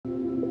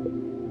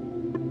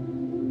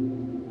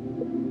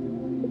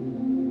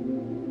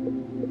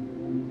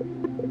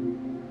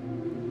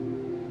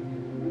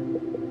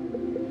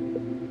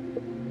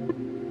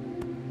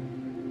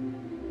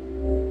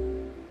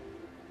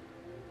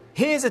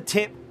Here's a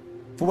tip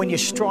for when you're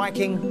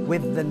striking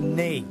with the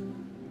knee.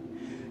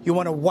 You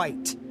want to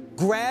wait.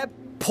 Grab,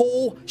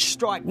 pull,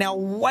 strike. Now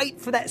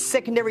wait for that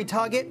secondary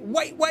target.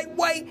 Wait.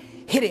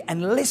 Hit it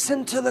and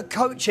listen to the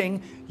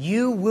coaching.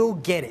 You will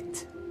get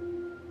it.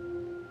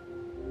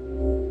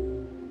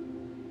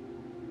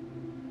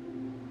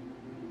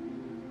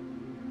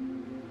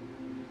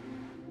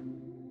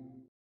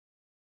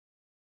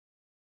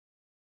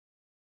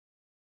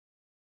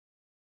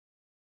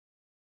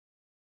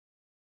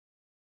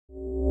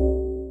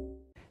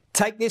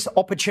 Take this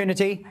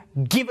opportunity,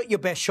 give it your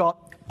best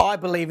shot. I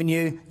believe in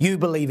you, you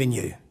believe in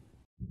you.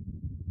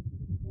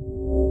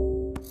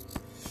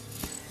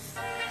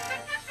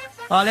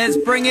 Oh, let's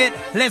bring it,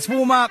 let's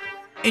warm up,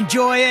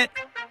 enjoy it.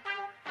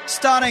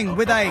 Starting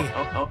with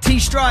a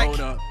T-strike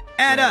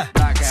and a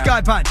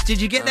sky punch.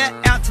 Did you get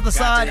that? Out to the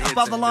side,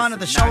 above the line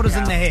of the shoulders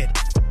and the head.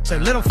 So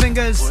little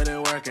fingers,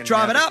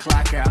 drive it up.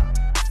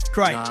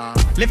 Great.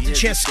 Lift the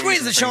chest,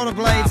 squeeze the shoulder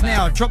blades.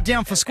 Now drop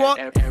down for squat,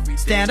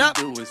 stand up,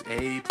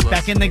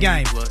 back in the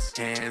game.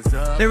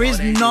 There is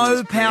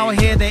no power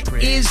here, there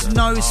is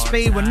no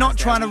speed. We're not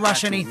trying to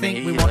rush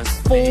anything. We want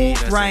full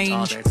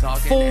range,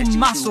 full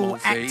muscle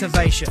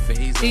activation.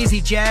 Easy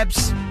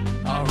jabs,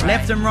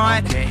 left and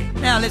right.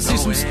 Now let's do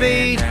some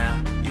speed.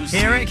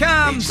 Here it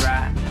comes.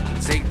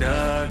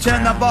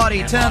 Turn the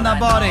body, turn the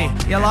body.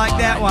 You like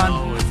that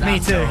one? Me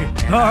too.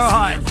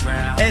 Alright,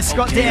 let's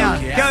squat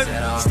down.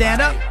 Go,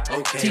 stand up,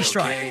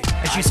 T-strike.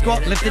 As you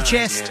squat, lift the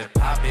chest,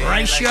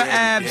 brace your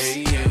abs.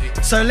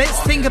 So let's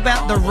think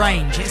about the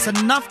range. It's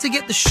enough to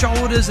get the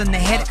shoulders and the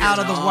head out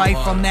of the way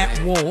from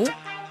that wall.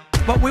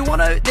 But we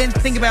want to then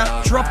think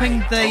about dropping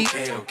the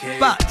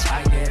butt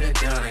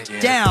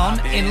down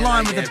in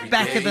line with the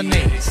back of the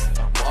knees.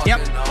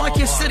 Yep, like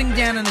you're sitting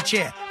down in a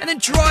chair. And then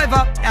drive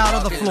up out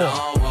of the floor.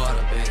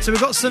 So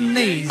we've got some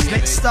knees.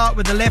 Let's start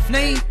with the left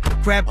knee.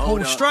 Grab,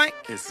 pull, strike.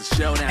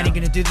 And you're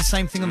going to do the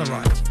same thing on the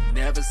right.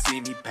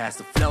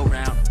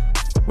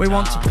 We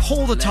want to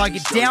pull the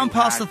target down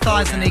past the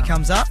thighs, the knee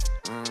comes up.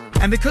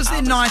 And because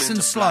they're nice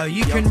and slow,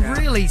 you can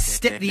really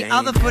step the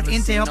other foot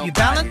in to help you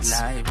balance.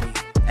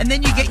 And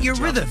then you get your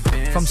rhythm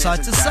from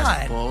side to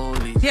side.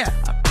 Yeah,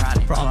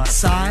 from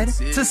side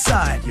to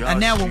side. And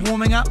now we're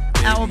warming up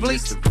our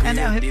obliques and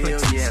our hip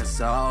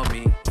flexors.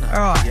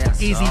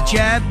 Alright, easy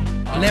jab,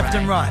 left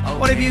and right.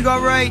 What have you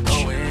got, Rach?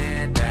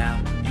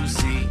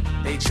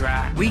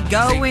 We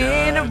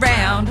going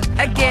around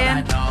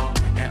again.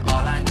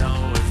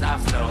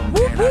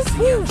 Woo, woo,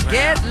 woo.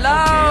 Get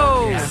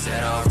low.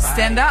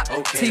 Stand up,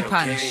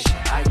 T-punch.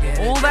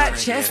 All that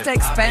chest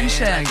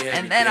expansion.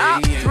 And then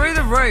up through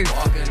the roof.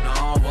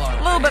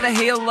 A little bit of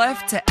heel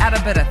lift to add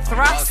a bit of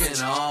thrust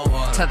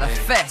to the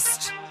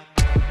fist.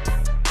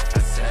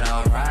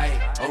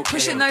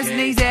 Pushing those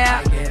knees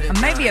out.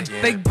 And maybe a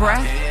big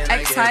breath.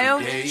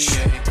 Exhale.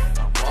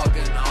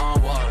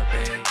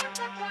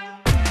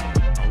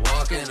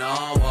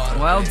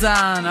 Well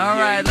done. All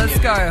right, let's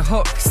go.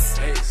 Hooks.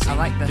 I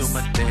like this.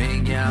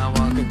 Turn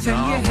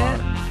your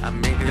head.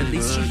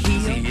 Release your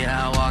heel.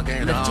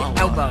 Lift your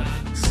elbow.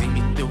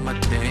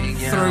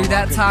 Through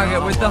that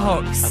target with the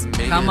hooks.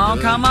 Come on,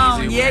 come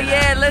on.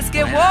 Yeah, let's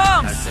get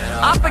warm.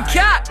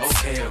 Uppercut.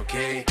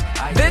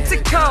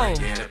 Vertical.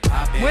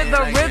 With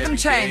a rhythm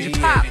change.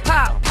 Pop,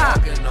 pop,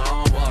 pop.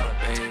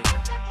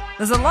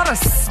 There's a lot of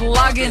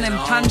slugging and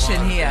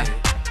punching here.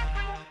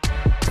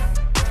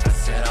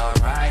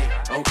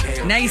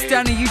 Now you're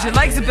starting to use your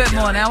legs a bit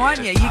more now, aren't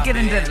you? You get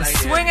into the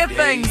swing of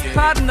things,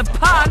 pardon the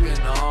pun.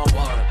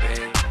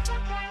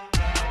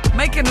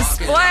 Making a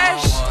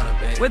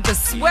splash with the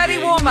sweaty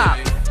warm-up.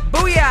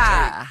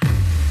 Booyah!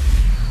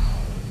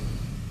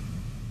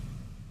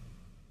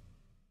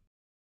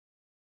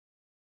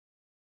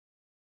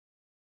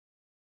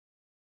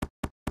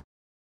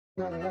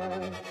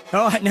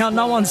 Alright, now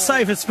no one's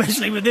safe,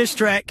 especially with this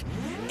track.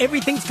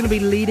 Everything's going to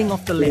be leading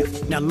off the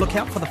left. Now look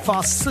out for the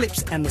fast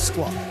slips and the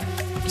squat.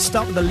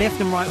 Start with the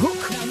left and right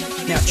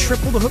hook. Now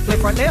triple the hook,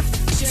 left, right, left.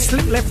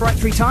 Slip left, right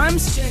 3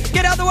 times.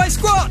 Get out of the way,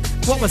 squat.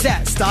 What was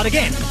that? Start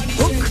again.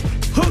 Hook,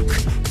 hook.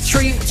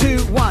 3,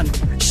 2,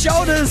 1.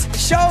 Shoulders,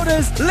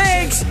 shoulders,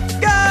 legs,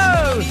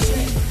 go!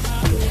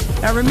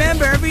 Now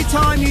remember, every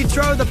time you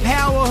throw the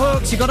power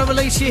hooks, you got to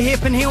release your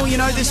hip and heel. You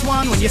know this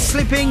one. When you're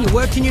slipping, you're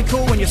working your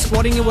core. When you're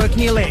squatting, you're working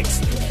your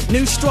legs.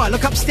 New strike.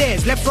 Look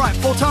upstairs. Left, right.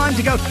 4 times.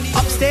 You go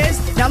upstairs.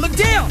 Now look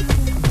down.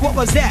 What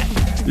was that?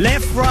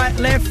 Left,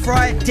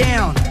 right,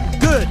 down.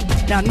 Good.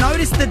 Now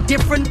notice the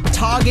different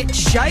target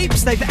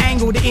shapes they've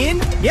angled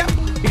in. Yep.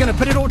 You're going to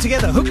put it all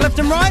together. Hook left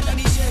and right.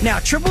 Now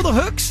triple the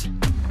hooks.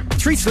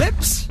 3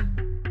 slips.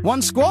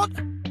 1 squat.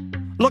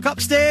 Look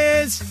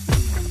upstairs.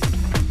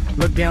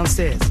 Look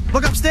downstairs.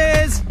 Look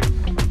upstairs.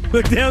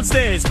 Look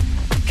downstairs.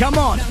 Come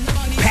on.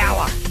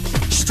 Power.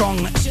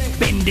 Strong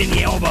bend in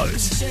the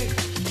elbows.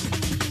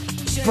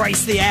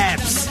 Brace the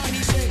abs.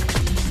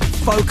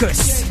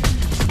 Focus.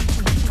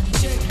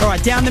 All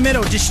right, down the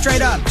middle, just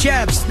straight up.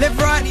 Jabs, left,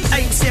 right,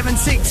 8, 7,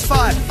 6,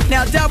 5.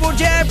 Now double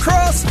jab,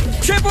 cross,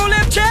 triple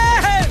left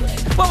jab.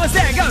 What was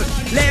that? Go.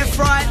 Left,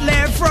 right,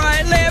 left,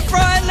 right, left,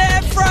 right,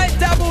 left, left, right,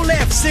 double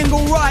left,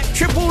 single right,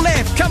 triple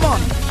left. Come on.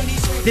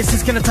 This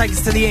is going to take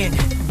us to the end.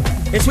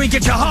 It's where you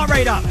get your heart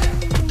rate up.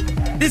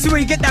 This is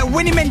where you get that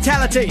winning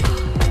mentality.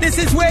 This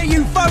is where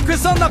you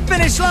focus on the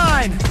finish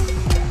line.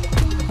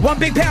 One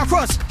big power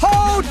cross.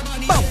 Hold.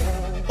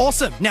 Boom.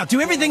 Awesome. Now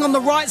do everything on the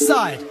right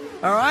side.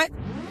 All right?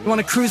 You want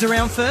to cruise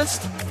around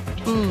first?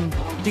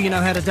 Do you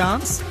know how to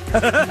dance?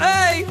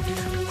 Hey!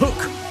 Hook.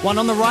 One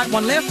on the right,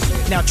 one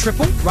left. Now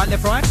triple. Right,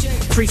 left, right.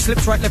 3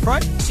 slips, right, left,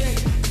 right.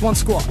 1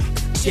 squat.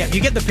 Yeah,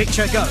 you get the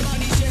picture. Go.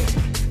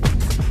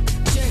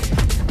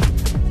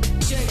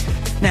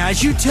 Now,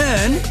 as you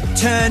turn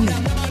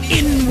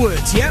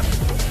inwards, yep?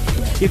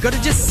 You've got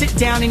to just sit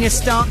down in your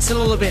stance a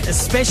little bit,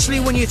 especially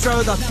when you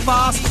throw the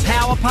fast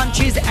power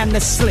punches and the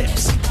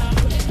slips.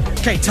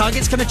 Okay,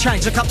 target's going to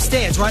change. Look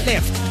upstairs, right,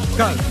 left.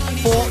 Go.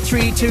 4,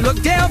 3, 2,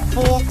 look down.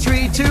 4,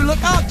 3, 2,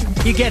 look up.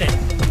 You get it.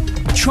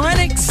 Try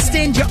and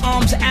extend your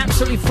arms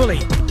absolutely fully,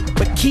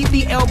 but keep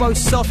the elbows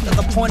soft at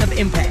the point of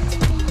impact.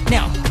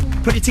 Now,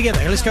 put it together.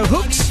 Let's go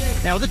hooks.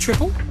 Now the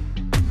triple.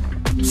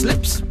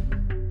 Slips.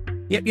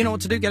 Yep, you know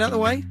what to do. Get out of the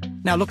way.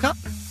 Now look up.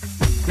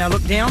 Now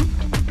look down.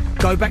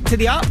 Go back to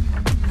the up.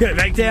 Go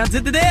back down to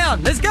the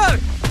down. Let's go.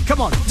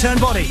 Come on. Turn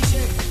body.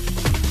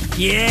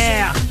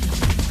 Yeah.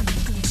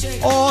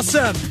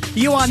 Awesome.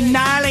 You are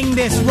nailing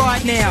this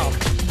right now.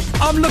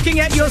 I'm looking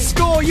at your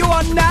score. You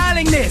are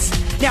nailing this.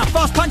 Now,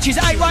 fast punches.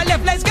 8 right,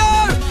 left. Let's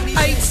go.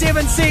 8,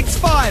 7, 6,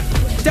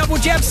 5. Double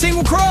jab,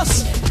 single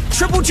cross.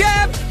 Triple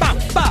jab. Ba,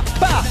 ba,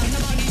 ba.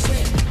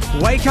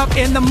 Wake up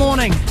in the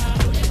morning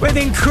with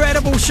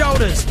incredible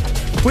shoulders,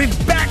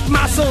 with back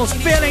muscles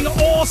feeling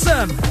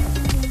awesome.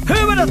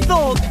 Who would have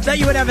thought that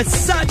you would have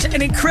such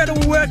an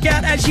incredible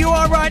workout as you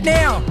are right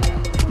now?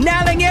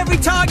 Nailing every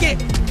target.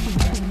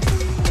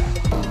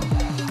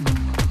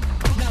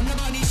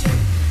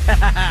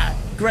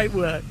 Great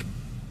work.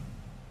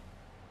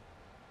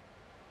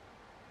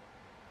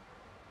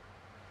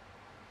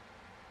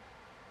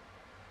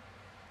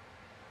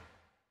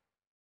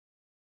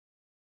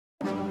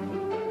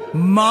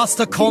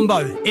 Master combo.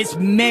 It's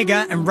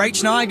mega, and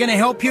Rach and I are going to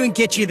help you and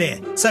get you there.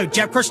 So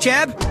jab, cross,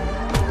 jab,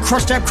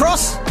 cross, jab,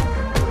 cross,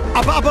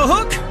 upper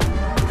hook,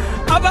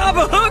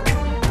 upper hook.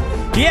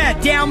 Yeah,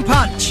 down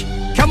punch.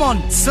 Come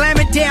on, slam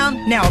it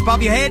down. Now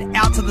above your head,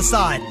 out to the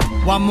side.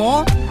 One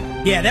more.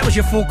 Yeah, that was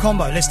your full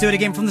combo. Let's do it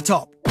again from the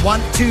top.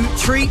 1, 2,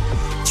 3,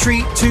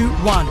 3, 2,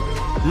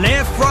 1.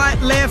 Left, right,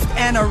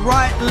 and a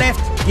right,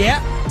 left.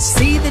 Yeah,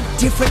 see the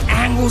different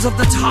angles of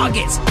the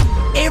targets.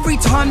 Every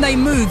time they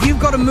move, you've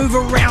got to move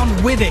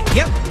around with it.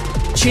 Yep.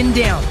 Chin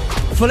down.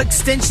 Full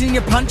extension in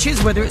your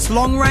punches, whether it's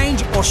long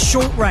range or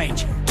short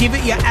range. Give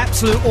it your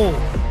absolute all.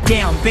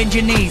 Down, bend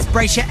your knees,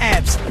 brace your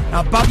abs.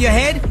 Now above your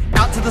head,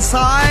 out to the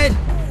side.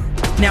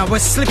 Now we're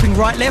slipping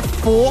right, left.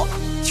 4,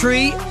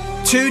 3,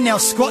 2. Now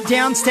squat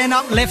down, stand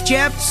up, left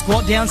jab.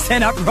 Squat down,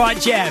 stand up, right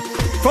jab.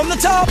 From the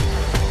top.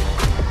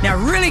 Now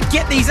really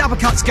get these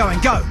uppercuts going.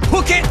 Go.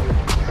 Hook it.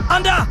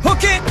 Under.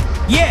 Hook it.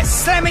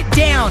 Yes. Slam it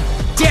down.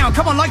 Down.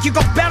 Come on, like you've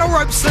got battle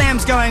rope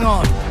slams going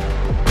on.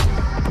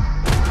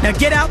 Now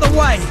get out the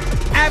way.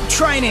 Ab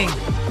training.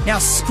 Now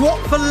squat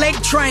for leg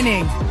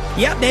training.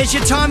 Yep, there's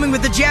your timing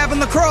with the jab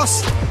and the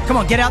cross. Come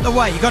on, get out the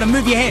way. You've got to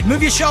move your head,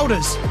 move your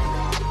shoulders.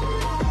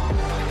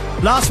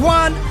 Last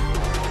one.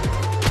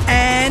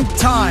 And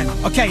time.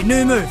 Okay,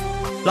 new move.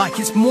 Like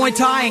it's Muay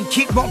Thai and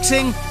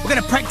kickboxing. We're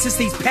going to practice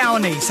these power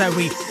knees. So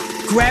we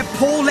grab,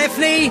 pull, left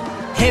knee,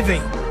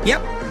 heavy.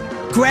 Yep.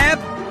 Grab,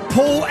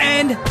 pull,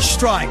 and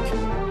strike.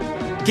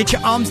 Get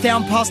your arms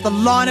down past the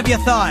line of your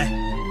thigh.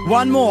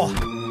 One more.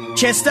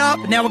 Chest up.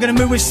 Now we're going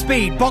to move with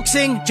speed.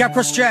 Boxing, jab,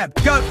 cross, jab.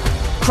 Go.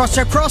 Cross,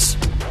 jab, cross.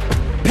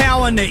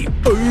 Power knee.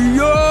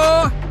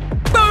 Booyah!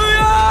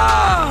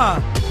 Booyah!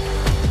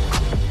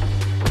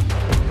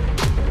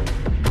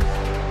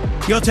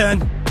 Your turn.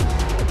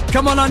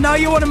 Come on, I know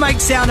you want to make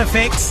sound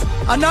effects.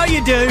 I know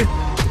you do.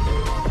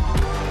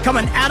 Come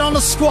on, add on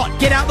a squat.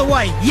 Get out the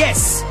way.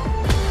 Yes.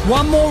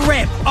 One more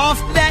rep.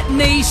 After that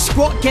knee,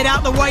 squat, get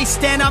out the way,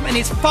 stand up, and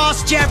it's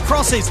fast jab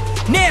crosses.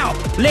 Now,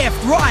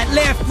 left, right,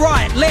 left,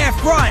 right,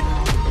 left, right.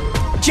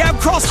 Jab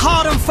cross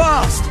hard and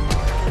fast.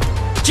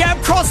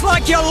 Jab cross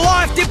like your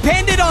life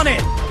depended on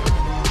it.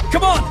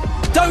 Come on,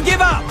 don't give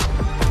up.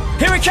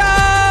 Here it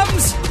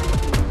comes.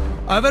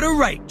 Over to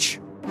Rach.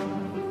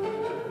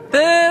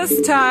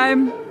 This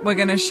time, we're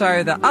going to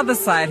show the other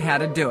side how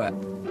to do it.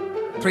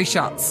 3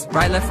 shots.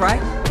 Right, left,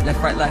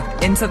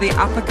 left. Into the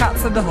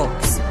uppercuts and the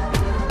hooks.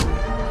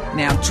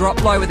 Now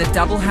drop low with a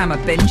double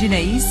hammer, bend your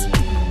knees,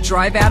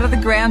 drive out of the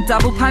ground,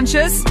 double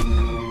punches.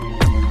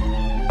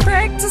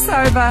 Practice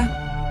over.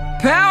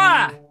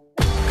 Power!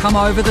 Come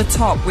over the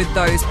top with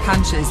those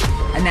punches,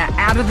 and now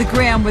out of the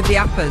ground with the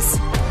uppers.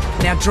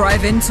 Now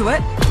drive into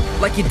it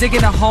like you're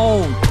digging a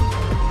hole.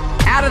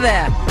 Out of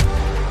there.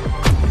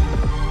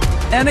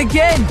 And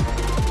again.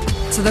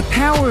 So the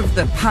power of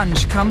the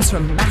punch comes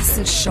from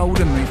massive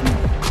shoulder movement,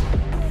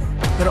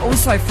 but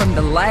also from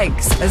the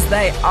legs as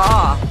they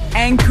are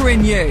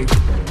anchoring you.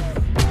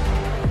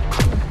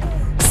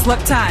 Slip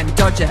time,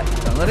 dodge it.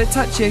 Don't let it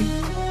touch you.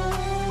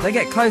 They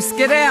get close,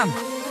 get down.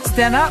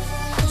 Stand up,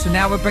 So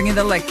now we're bringing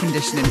the leg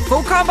conditioning.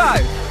 Full combo.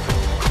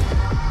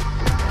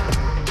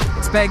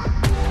 It's big,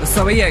 but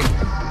so are you.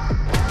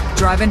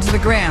 Drive into the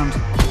ground,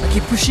 like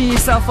you're pushing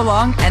yourself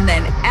along, and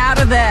then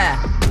out of there.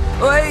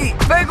 Oi,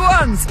 big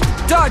ones.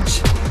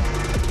 Dodge.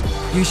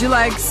 Use your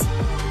legs.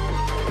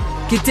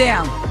 Get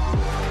down.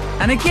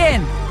 And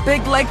again,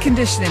 big leg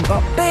conditioning,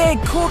 but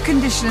big core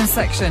conditioning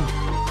section.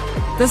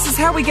 This is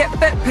how we get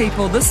fit,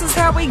 people. This is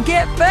how we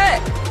get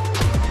fit.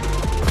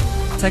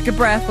 Take a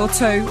breath, or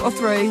 2, or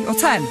 3, or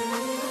 10.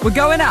 We're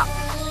going up.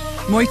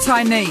 Muay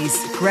Thai knees.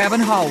 Grab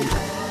and hold.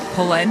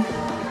 Pull in.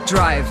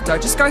 Drive.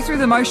 Don't just go through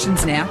the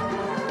motions now.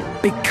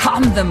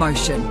 Become the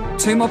motion.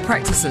 2 more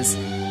practices.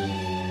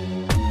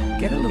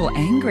 Get a little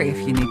angry if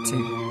you need to.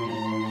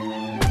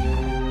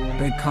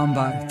 Big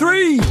combo.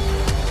 3.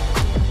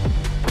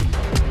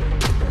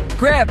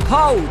 Grab,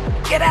 hold.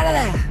 Get out of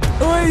there.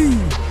 Oi.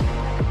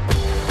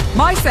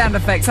 My sound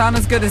effects aren't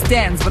as good as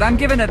Dan's, but I'm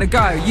giving it a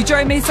go. You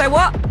join me, say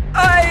what?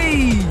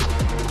 Oi!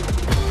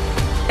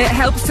 It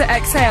helps to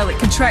exhale, it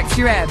contracts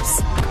your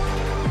abs.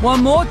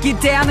 1 more, get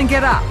down and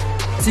get up.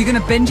 So you're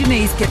gonna bend your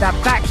knees, get that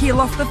back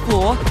heel off the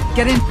floor,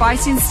 get in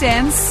fighting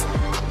stance.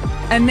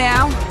 And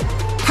now,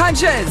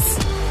 punches!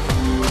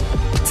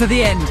 To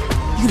the end.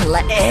 You're gonna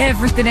let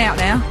everything out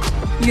now.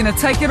 You're gonna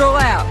take it all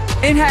out.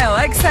 Inhale,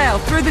 exhale,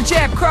 through the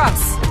jab,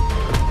 cross.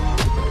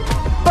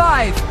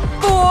 5,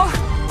 4,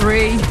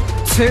 3,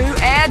 2,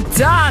 and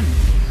done!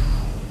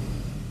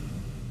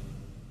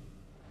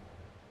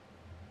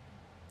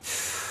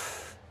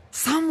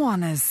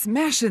 Someone is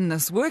smashing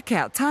this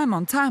workout time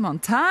on time on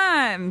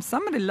time.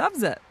 Somebody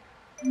loves it.